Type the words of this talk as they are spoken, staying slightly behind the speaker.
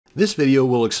This video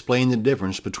will explain the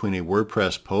difference between a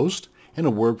WordPress post and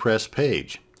a WordPress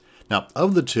page. Now,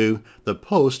 of the two, the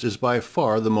post is by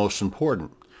far the most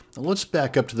important. Now, let's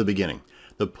back up to the beginning.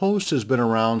 The post has been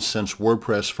around since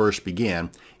WordPress first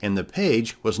began, and the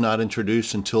page was not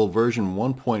introduced until version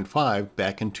 1.5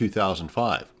 back in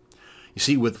 2005. You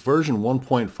see, with version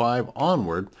 1.5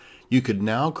 onward, you could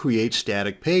now create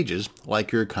static pages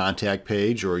like your contact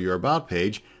page or your about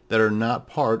page that are not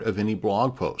part of any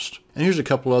blog post. And here's a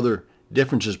couple other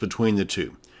differences between the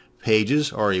two.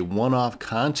 Pages are a one-off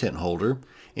content holder,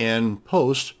 and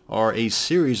posts are a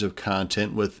series of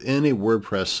content within a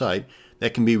WordPress site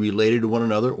that can be related to one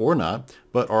another or not,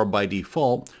 but are by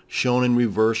default shown in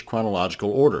reverse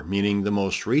chronological order, meaning the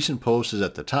most recent post is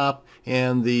at the top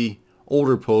and the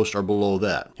older posts are below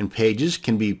that. And pages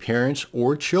can be parents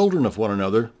or children of one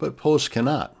another, but posts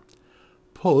cannot.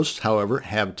 Posts, however,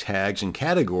 have tags and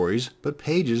categories, but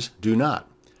pages do not.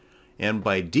 And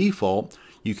by default,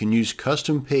 you can use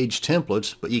custom page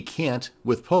templates, but you can't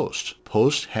with posts.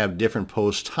 Posts have different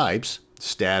post types,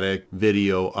 static,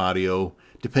 video, audio,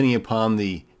 depending upon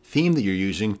the theme that you're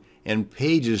using, and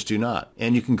pages do not.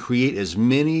 And you can create as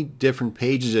many different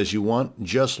pages as you want,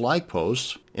 just like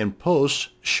posts, and posts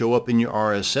show up in your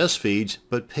RSS feeds,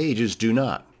 but pages do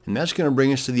not. And that's going to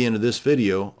bring us to the end of this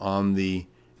video on the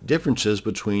differences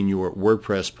between your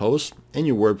WordPress post and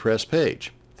your WordPress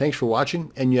page. Thanks for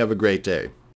watching, and you have a great day.